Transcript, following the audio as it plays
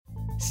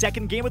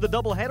Second game of the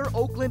doubleheader,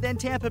 Oakland and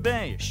Tampa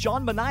Bay.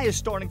 Sean Manaea is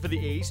starting for the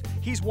A's.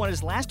 He's won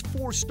his last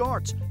 4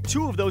 starts,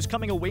 2 of those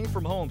coming away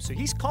from home, so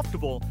he's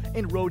comfortable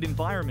in road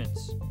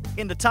environments.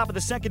 In the top of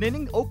the second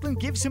inning, Oakland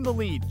gives him the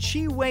lead.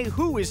 Chi-Wei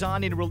Hu is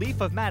on in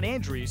relief of Matt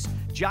Andrews.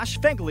 Josh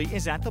Phegley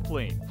is at the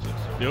plate.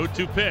 The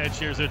 0-2 pitch.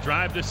 Here's a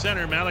drive to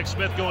center. Mallex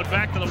Smith going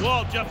back to the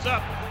wall, jumps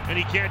up, and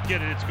he can't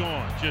get it. It's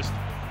gone. Just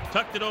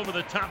tucked it over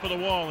the top of the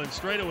wall in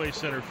straightaway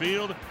center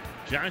field.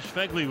 Josh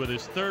Phegley with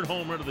his 3rd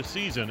home run of the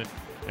season,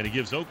 and he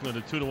gives Oakland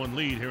a 2-1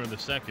 lead here in the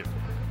second.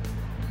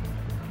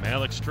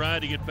 Mallex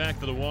tried to get back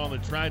to the wall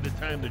and tried to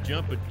time the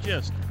jump, but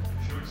just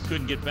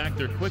couldn't get back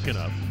there quick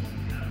enough.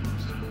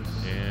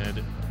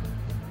 And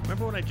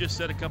remember what I just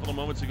said a couple of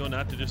moments ago,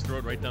 not to just throw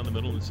it right down the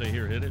middle and say,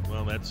 here, hit it?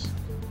 Well, that's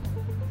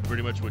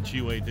pretty much what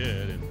Chi-Wei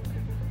did, and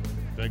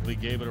Phegley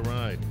gave it a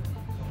ride.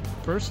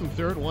 First and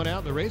third, 1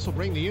 out. The race will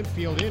bring the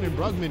infield in, and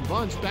Brugman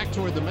bunts back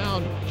toward the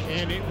mound,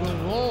 and it will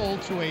roll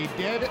to a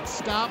dead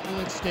stop.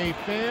 Will it stay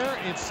fair?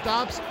 It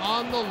stops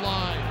on the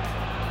line.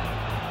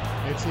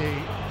 It's a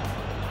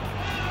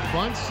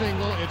bunt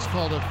single. It's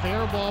called a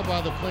fair ball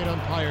by the plate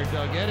umpire,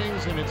 Doug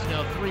Eddings, and it's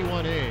now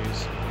 3-1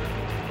 A's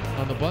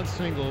on the bunt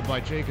single by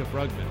Jacob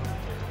Brugman.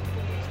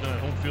 It's not a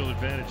home field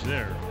advantage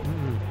there.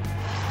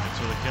 And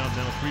so the count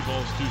now 3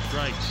 balls, 2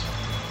 strikes.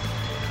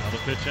 Now the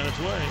pitch on its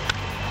way.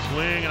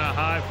 Swing and a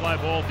high fly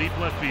ball deep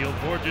left field.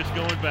 Borges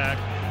going back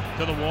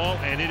to the wall,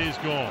 and it is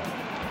gone.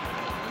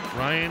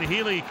 Ryan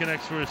Healy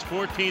connects for his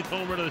 14th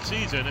home run of the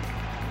season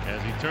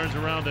as he turns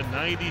around a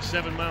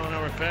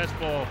 97-mile-an-hour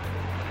fastball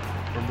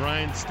from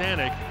Ryan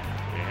Stanek,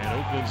 and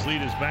Oakland's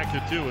lead is back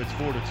to 2. It's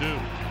 4-2.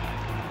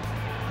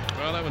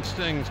 Well, that one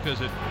stings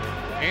because it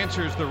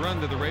answers the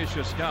run to the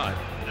Ratio Scott.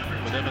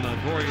 With Evan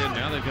Longoria,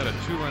 now they've got a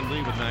 2-run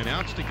lead with 9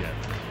 outs to get.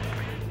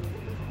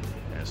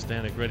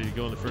 Stanek ready to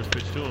go in the first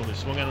pitch to him. He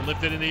swung on and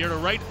lifted in the air to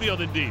right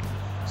field and deep.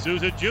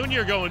 Souza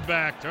Jr. going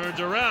back, turns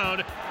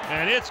around,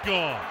 and it's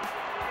gone.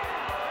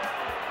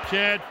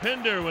 Chad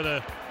Pinder with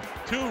a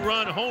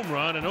 2-run home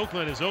run, and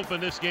Oakland has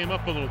opened this game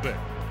up a little bit.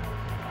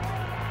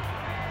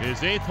 His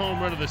 8th home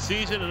run of the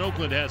season, and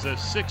Oakland has a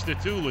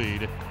 6-2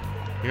 lead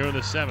here in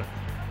the 7th.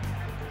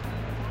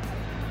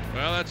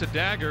 Well, that's a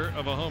dagger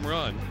of a home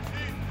run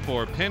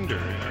for Pinder,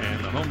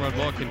 and the home run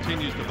ball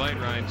continues to bite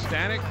Ryan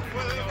Stanek.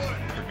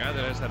 For a guy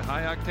that has that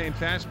high-octane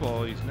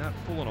fastball, he's not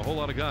fooling a whole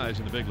lot of guys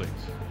in the big leagues.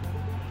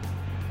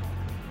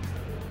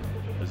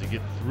 Does he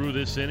get through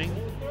this inning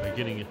by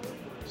getting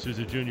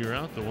Souza Jr.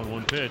 out? The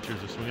 1-1 pitch.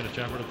 There's a swing and a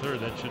chopper to third.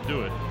 That should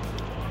do it.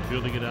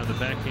 Fielding it on the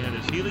backhand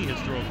as Healy. His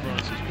throw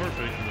across is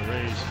perfect, and the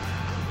Rays,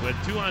 who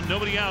had 2 on,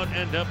 nobody out,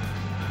 end up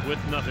with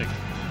nothing.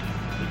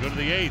 They go to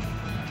the 8th.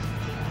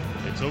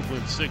 It's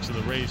Oakland 6 and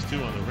the Rays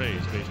 2 on the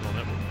Rays Baseball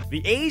Network.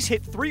 The A's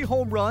hit 3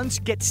 home runs,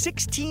 get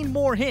 16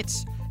 more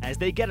hits as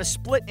they get a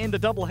split in the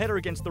doubleheader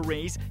against the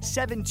Rays.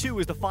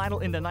 7-2 is the final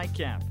in the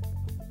nightcap.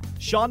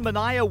 Sean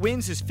Manaea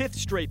wins his 5th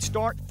straight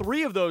start,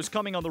 3 of those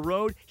coming on the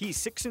road. He's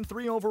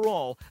 6-3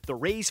 overall. The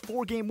Rays'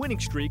 4-game winning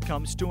streak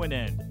comes to an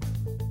end.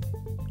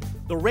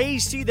 The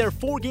Rays see their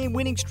 4-game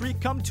winning streak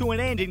come to an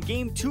end in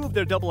Game 2 of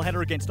their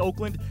doubleheader against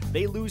Oakland.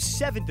 They lose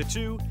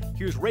 7-2.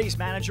 Here's Rays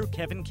manager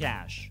Kevin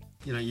Cash.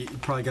 You know, you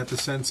probably got the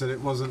sense that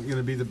it wasn't going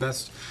to be the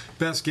best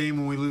game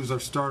when we lose our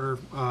starter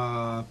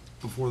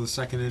before the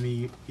second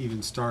inning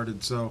even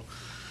started. So,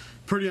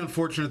 pretty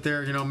unfortunate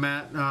there. You know,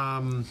 Matt,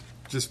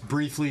 just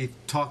briefly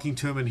talking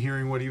to him and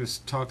hearing what he was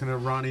talking to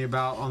Ronnie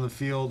about on the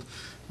field,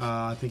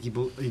 I think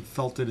he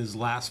felt it his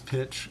last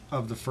pitch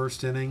of the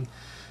first inning,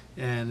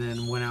 and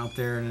then went out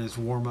there and in his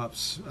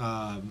warm-ups,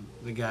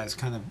 the guys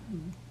kind of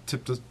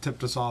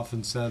tipped us off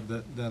and said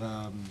that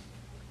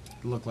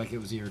it looked like it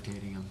was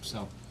irritating him.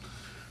 So.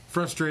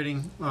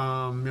 Frustrating. You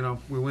know,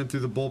 we went through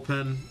the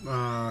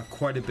bullpen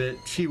quite a bit.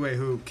 Chi-Wei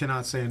Hu,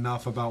 cannot say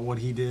enough about what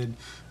he did.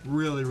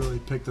 Really, really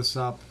picked us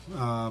up.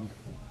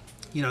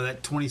 You know,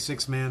 that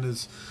 26-man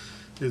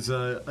is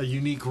a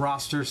unique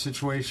roster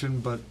situation,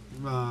 but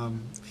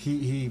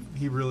he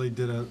really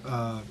did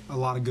a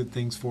lot of good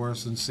things for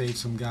us and saved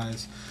some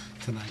guys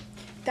tonight.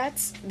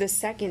 That's the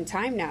second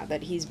time now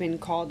that he's been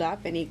called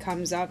up, and he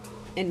comes up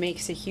and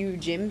makes a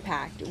huge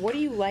impact. What do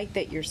you like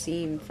that you're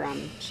seeing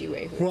from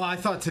Chi-Wei Hu? Well, I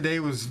thought today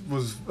was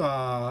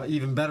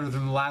even better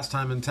than the last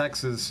time in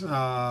Texas. You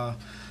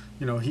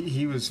know,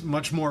 he was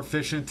much more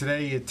efficient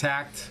today. He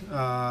attacked.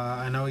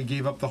 I know he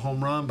gave up the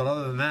home run, but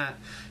other than that,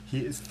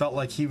 he felt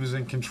like he was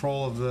in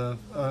control of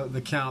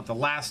the count. The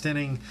last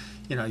inning,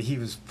 you know, he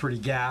was pretty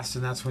gassed,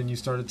 and that's when you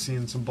started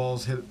seeing some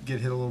balls get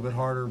hit a little bit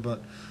harder.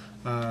 But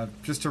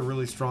just a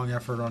really strong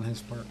effort on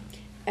his part.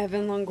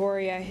 Evan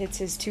Longoria hits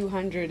his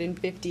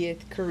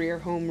 250th career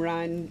home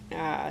run.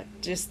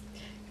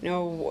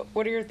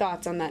 What are your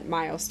thoughts on that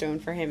milestone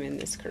for him in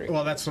this career?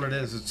 Well, that's what it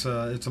is. It's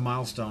a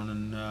milestone,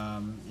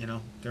 and you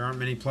know, there aren't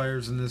many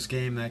players in this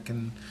game that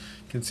can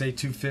say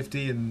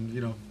 250, and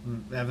you know,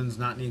 Evan's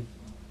not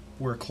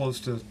anywhere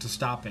close to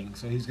stopping,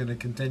 so he's going to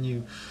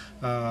continue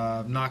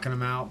knocking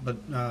them out. But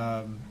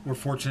we're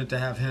fortunate to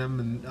have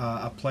him and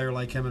a player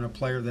like him, and a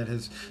player that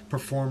has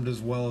performed as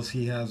well as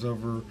he has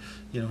over,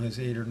 you know, his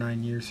 8 or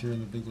 9 years here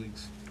in the big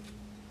leagues.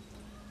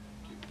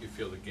 you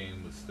feel the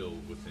game was still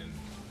within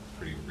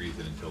pretty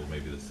reason until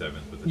maybe the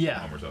 7th, but the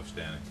homers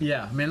outstanding.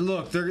 Yeah, I mean,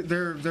 look,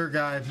 their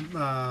guy,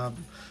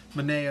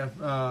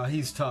 Manea,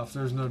 he's tough.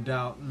 There's no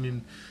doubt. I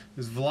mean,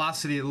 his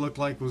velocity, it looked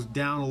like, was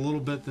down a little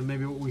bit than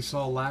maybe what we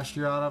saw last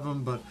year out of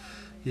him, but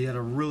he had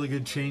a really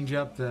good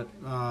changeup that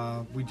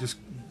we just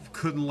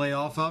couldn't lay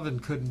off of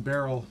and couldn't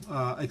barrel,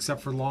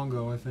 except for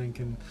Longo, I think.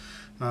 And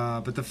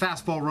but the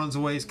fastball runs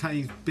away. He's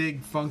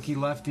big, funky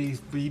lefty.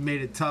 He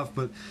made it tough,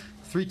 but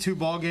 3-2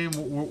 ball game,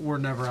 we're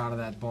never out of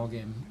that ball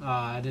game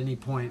at any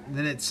point. And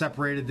then it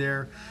separated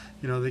there.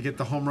 You know, they get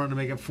the home run to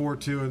make it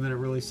 4-2, and then it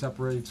really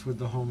separates with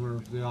the homer,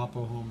 the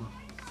Oppo homer.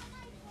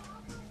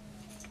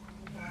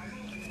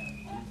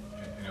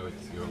 I know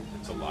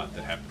it's a lot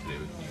that happened today.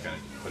 You kind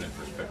of put in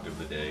perspective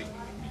the day.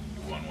 I mean,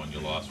 you won one, you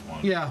lost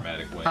one. Yeah.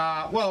 Dramatic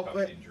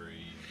win. Injury.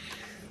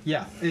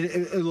 Yeah,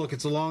 look,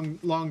 it's a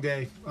long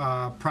day.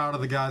 Proud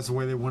of the guys, the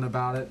way they went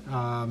about it.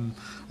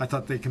 I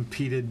thought they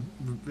competed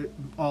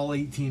all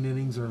 18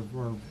 innings, or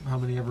how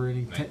many ever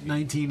innings?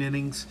 19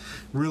 innings,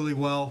 really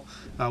well.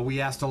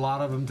 We asked a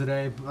lot of them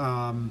today.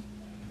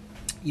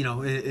 You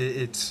know,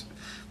 it's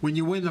when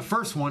you win the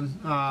first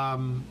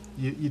one,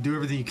 you do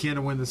everything you can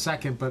to win the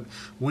second. But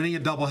winning a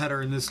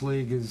doubleheader in this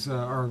league is,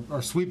 or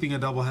sweeping a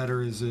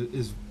doubleheader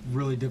is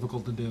really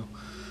difficult to do.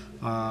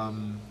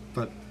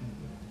 But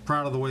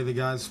proud of the way the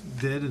guys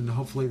did, and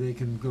hopefully they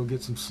can go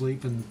get some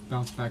sleep and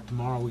bounce back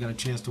tomorrow. We got a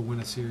chance to win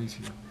a series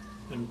here.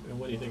 And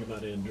what do you think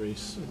about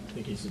Andres? I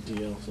think he's a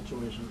DL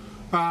situation.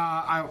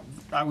 I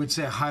would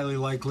say highly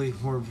likely.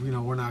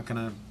 We're not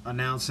going to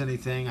announce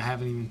anything. I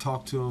haven't even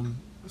talked to him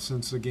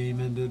since the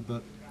game ended,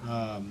 but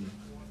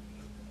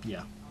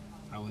yeah,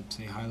 I would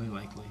say highly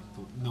likely.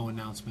 But no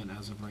announcement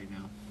as of right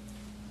now.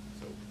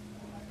 So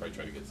probably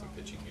try to get some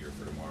pitching here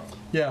for tomorrow.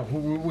 Yeah,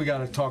 we got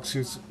to talk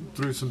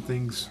through some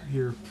things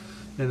here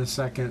in a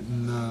second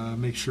and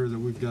make sure that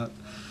we've got,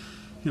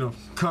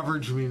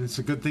 coverage. I mean, it's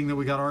a good thing that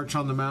we got Arch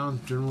on the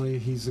mound. Generally,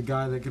 he's a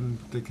guy that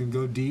can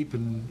go deep,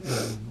 and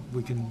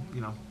we can,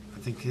 I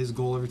think his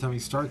goal every time he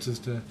starts is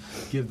to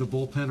give the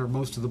bullpen or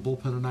most of the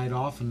bullpen a night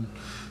off, and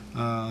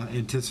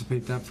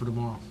anticipate that for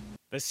tomorrow.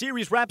 The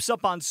series wraps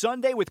up on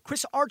Sunday with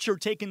Chris Archer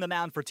taking the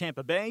mound for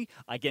Tampa Bay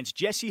against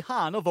Jesse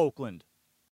Hahn of Oakland.